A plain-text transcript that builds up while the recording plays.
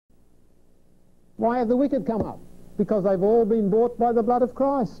Why have the wicked come up? Because they've all been bought by the blood of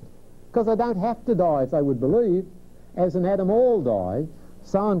Christ. Because they don't have to die if they would believe. As in Adam all die,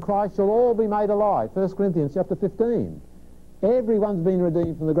 so in Christ shall all be made alive. 1 Corinthians chapter 15. Everyone's been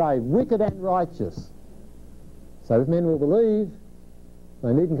redeemed from the grave, wicked and righteous. So if men will believe,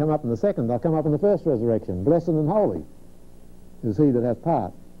 they needn't come up in the second, they'll come up in the first resurrection. Blessed and holy is he that hath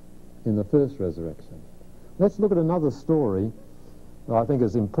part in the first resurrection. Let's look at another story that I think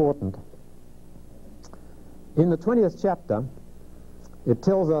is important. In the 20th chapter, it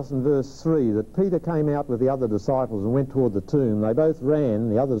tells us in verse 3 that Peter came out with the other disciples and went toward the tomb. They both ran,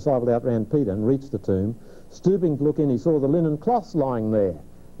 the other disciple outran Peter and reached the tomb. Stooping to look in, he saw the linen cloths lying there.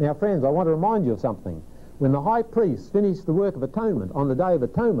 Now, friends, I want to remind you of something. When the high priest finished the work of atonement on the Day of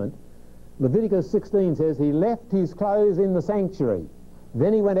Atonement, Leviticus 16 says he left his clothes in the sanctuary.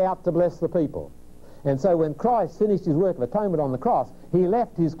 Then he went out to bless the people. And so when Christ finished his work of atonement on the cross, he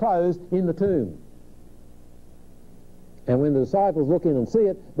left his clothes in the tomb. And when the disciples look in and see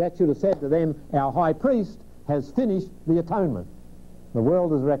it, that should have said to them, our high priest has finished the atonement. The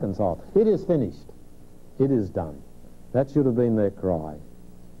world is reconciled. It is finished. It is done. That should have been their cry.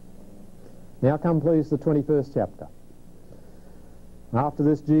 Now come please to the 21st chapter. After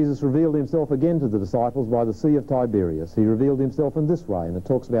this, Jesus revealed himself again to the disciples by the Sea of Tiberias. He revealed himself in this way, and it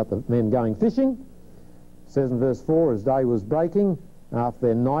talks about the men going fishing. It says in verse 4, as day was breaking, after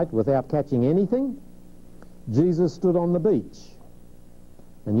their night without catching anything, Jesus stood on the beach.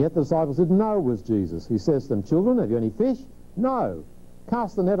 And yet the disciples didn't know it was Jesus. He says to them, children, have you any fish? No.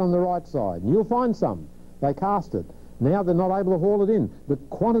 Cast the net on the right side, and you'll find some. They cast it. Now they're not able to haul it in. The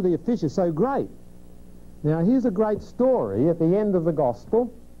quantity of fish is so great. Now here's a great story at the end of the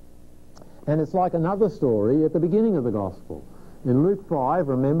Gospel, and it's like another story at the beginning of the Gospel. In Luke 5,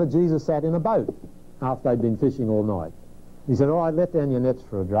 remember, Jesus sat in a boat after they'd been fishing all night. He said, all right, let down your nets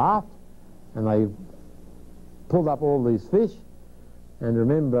for a draft, and they pulled up all these fish. And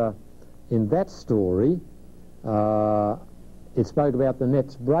remember, in that story, it spoke about the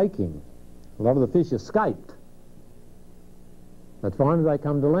nets breaking. A lot of the fish escaped. But finally they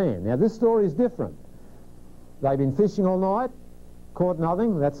come to land. Now this story is different. They've been fishing all night, caught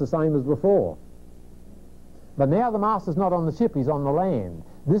nothing. That's the same as before. But now the master's not on the ship, he's on the land.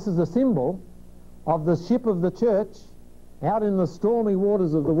 This is a symbol of the ship of the church out in the stormy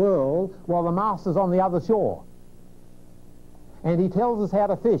waters of the world while the master's on the other shore. And he tells us how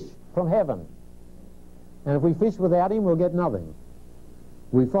to fish from heaven. And if we fish without him, we'll get nothing.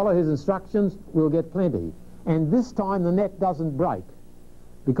 We follow his instructions, we'll get plenty. And this time the net doesn't break,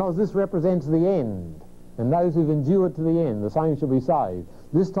 because this represents the end. And those who've endured to the end, the same shall be saved.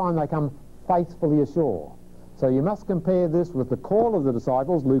 This time they come faithfully ashore. So you must compare this with the call of the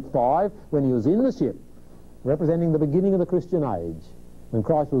disciples, Luke 5, when he was in the ship, representing the beginning of the Christian age, when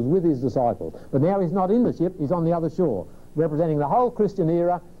Christ was with his disciples. But now he's not in the ship, he's on the other shore, representing the whole Christian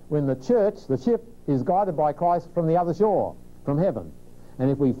era, when the church, the ship, is guided by Christ from the other shore, from heaven.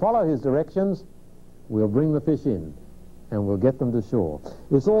 And if we follow his directions, we'll bring the fish in, and we'll get them to shore.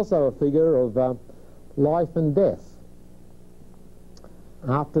 It's also a figure of life and death.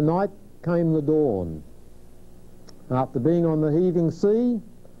 After night came the dawn. After being on the heaving sea,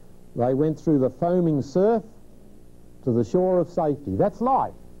 they went through the foaming surf to the shore of safety. That's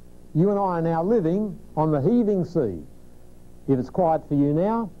life. You and I are now living on the heaving sea. If it's quiet for you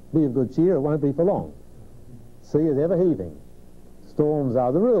now, be of good cheer, it won't be for long. Sea is ever heaving. Storms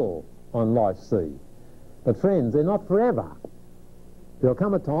are the rule on life's sea. But friends, they're not forever. There'll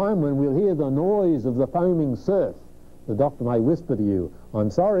come a time when we'll hear the noise of the foaming surf. The doctor may whisper to you, I'm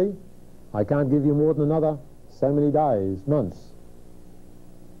sorry, I can't give you more than another so many days, months.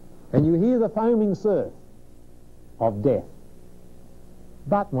 And you hear the foaming surf of death.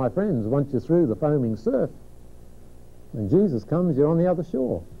 But, my friends, once you're through the foaming surf, when Jesus comes, you're on the other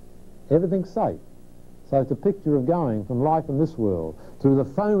shore. Everything's safe. So it's a picture of going from life in this world through the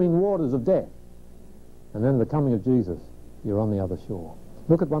foaming waters of death. And then the coming of Jesus, you're on the other shore.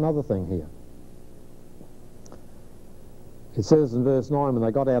 Look at one other thing here. It says in verse 9, when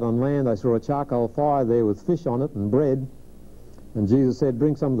they got out on land, they saw a charcoal fire there with fish on it and bread. And Jesus said,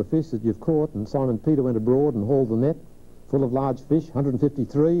 bring some of the fish that you've caught. And Simon Peter went abroad and hauled the net full of large fish,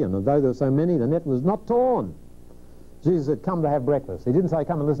 153. And although there were so many, the net was not torn. Jesus had come to have breakfast. He didn't say,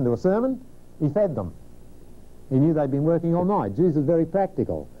 come and listen to a sermon. He fed them. He knew they'd been working all night. Jesus is very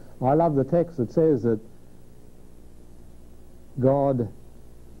practical. I love the text that says that God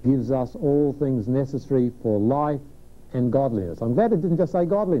gives us all things necessary for life and godliness. I'm glad it didn't just say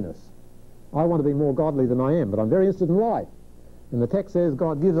godliness. I want to be more godly than I am, but I'm very interested in life. And the text says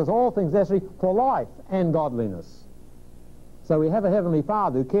God gives us all things necessary for life and godliness. So we have a Heavenly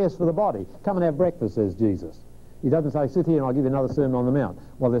Father who cares for the body. Come and have breakfast, says Jesus. He doesn't say, sit here and I'll give you another Sermon on the Mount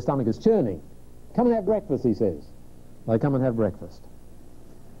while their stomach is churning. Come and have breakfast, he says. They come and have breakfast.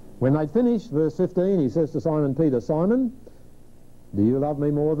 When they'd finished, verse 15, he says to Simon Peter, Simon, do you love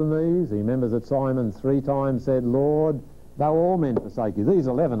me more than these? He remembers that Simon 3 times said, Lord, though all men forsake you. These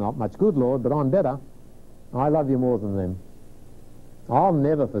 11 are not much good, Lord, but I'm better. I love you more than them. I'll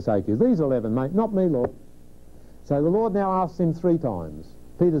never forsake you. These 11, mate, not me, Lord. So the Lord now asks him 3 times.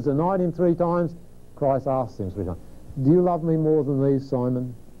 Peter's denied him 3 times. Christ asks him 3 times. Do you love me more than these,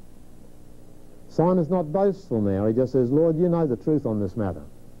 Simon? Simon's not boastful now. He just says, Lord, you know the truth on this matter.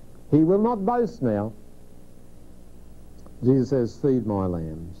 He will not boast now. Jesus says, feed my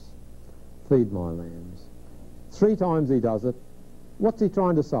lambs. Feed my lambs. 3 times he does it. What's he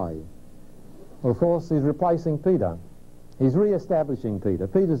trying to say? Well, of course, he's replacing Peter. He's re-establishing Peter.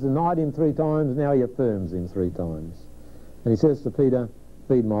 Peter's denied him 3 times, now he affirms him 3 times. And he says to Peter,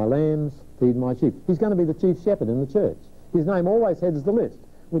 feed my lambs, feed my sheep. He's going to be the chief shepherd in the church. His name always heads the list.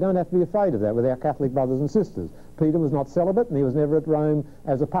 We don't have to be afraid of that with our Catholic brothers and sisters. Peter was not celibate and he was never at Rome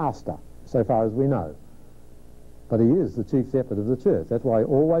as a pastor, so far as we know. But he is the chief shepherd of the church. That's why he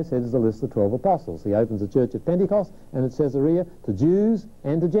always heads the list of 12 apostles. He opens the church at Pentecost and at Caesarea to Jews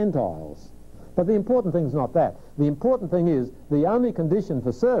and to Gentiles. But the important thing is not that. The important thing is the only condition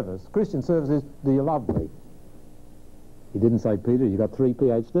for service, Christian service, is, do you love me? He didn't say, Peter, you've got 3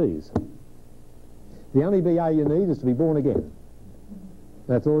 PhDs. The only BA you need is to be born again.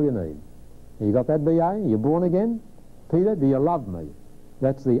 That's all you need. You got that BA? You're born again? Peter, do you love me?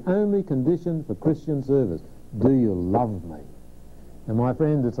 That's the only condition for Christian service. Do you love me? And my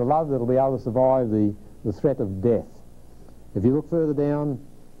friend, it's a love that'll be able to survive the threat of death. If you look further down,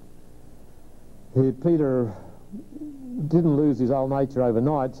 Peter didn't lose his old nature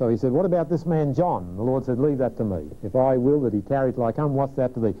overnight, so he said, what about this man John? The Lord said, leave that to me. If I will that he tarry till I come, what's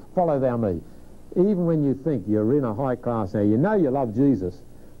that to thee? Follow thou me. Even when you think you're in a high class now, you know you love Jesus,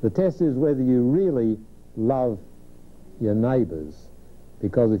 the test is whether you really love your neighbours.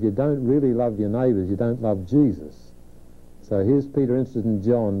 Because if you don't really love your neighbours, you don't love Jesus. So here's Peter interested in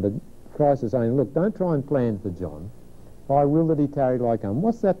John, but Christ is saying, look, don't try and plan for John. If I will that he tarry till I come.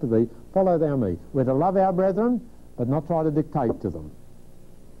 What's that to thee? Follow thou me. We're to love our brethren, but not try to dictate to them.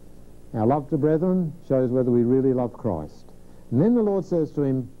 Our love to brethren shows whether we really love Christ. And then the Lord says to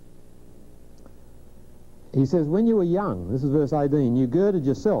him, he says, when you were young, this is verse 18, you girded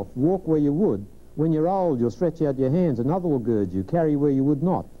yourself, walk where you would. When you're old, you'll stretch out your hands, another will gird you, carry where you would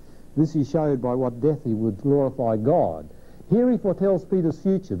not. This he showed by what death he would glorify God. Here he foretells Peter's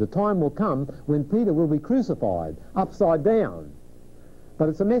future. The time will come when Peter will be crucified, upside down. But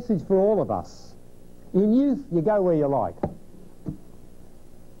it's a message for all of us. In youth, you go where you like.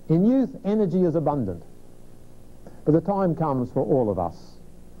 In youth, energy is abundant. But the time comes for all of us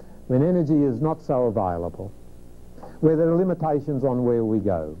when energy is not so available, where there are limitations on where we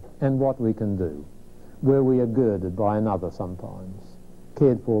go and what we can do, where we are girded by another sometimes,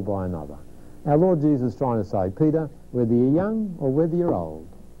 cared for by another. Our Lord Jesus is trying to say, Peter, whether you're young or whether you're old,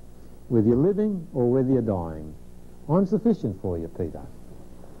 whether you're living or whether you're dying, I'm sufficient for you, Peter.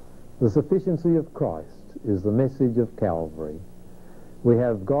 The sufficiency of Christ is the message of Calvary. We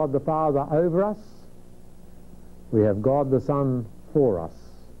have God the Father over us. We have God the Son for us.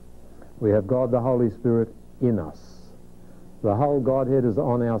 We have God the Holy Spirit in us. The whole Godhead is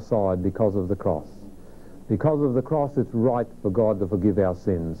on our side because of the cross. Because of the cross, it's right for God to forgive our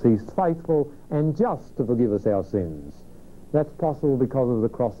sins. He's faithful and just to forgive us our sins. That's possible because of the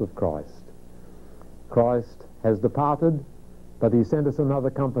cross of Christ. Christ has departed, but he sent us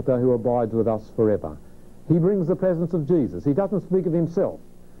another comforter who abides with us forever. He brings the presence of Jesus. He doesn't speak of himself.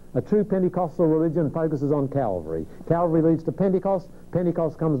 A true Pentecostal religion focuses on Calvary. Calvary leads to Pentecost.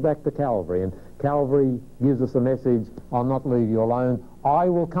 Pentecost comes back to Calvary. And Calvary gives us a message, I'll not leave you alone. I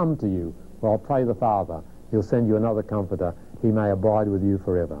will come to you. For I'll pray the Father. He'll send you another comforter. He may abide with you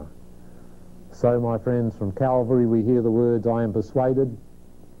forever. So, my friends, from Calvary we hear the words, I am persuaded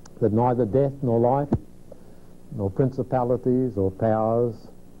that neither death nor life, nor principalities or powers,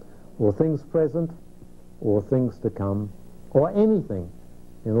 or things present, or things to come, or anything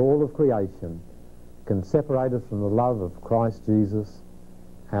in all of creation can separate us from the love of Christ Jesus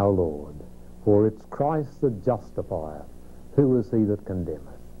our Lord. For it's Christ that justifieth. Who is he that condemneth?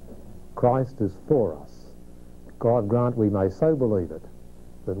 Christ is for us. God grant we may so believe it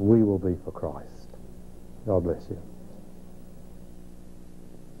that we will be for Christ. God bless you.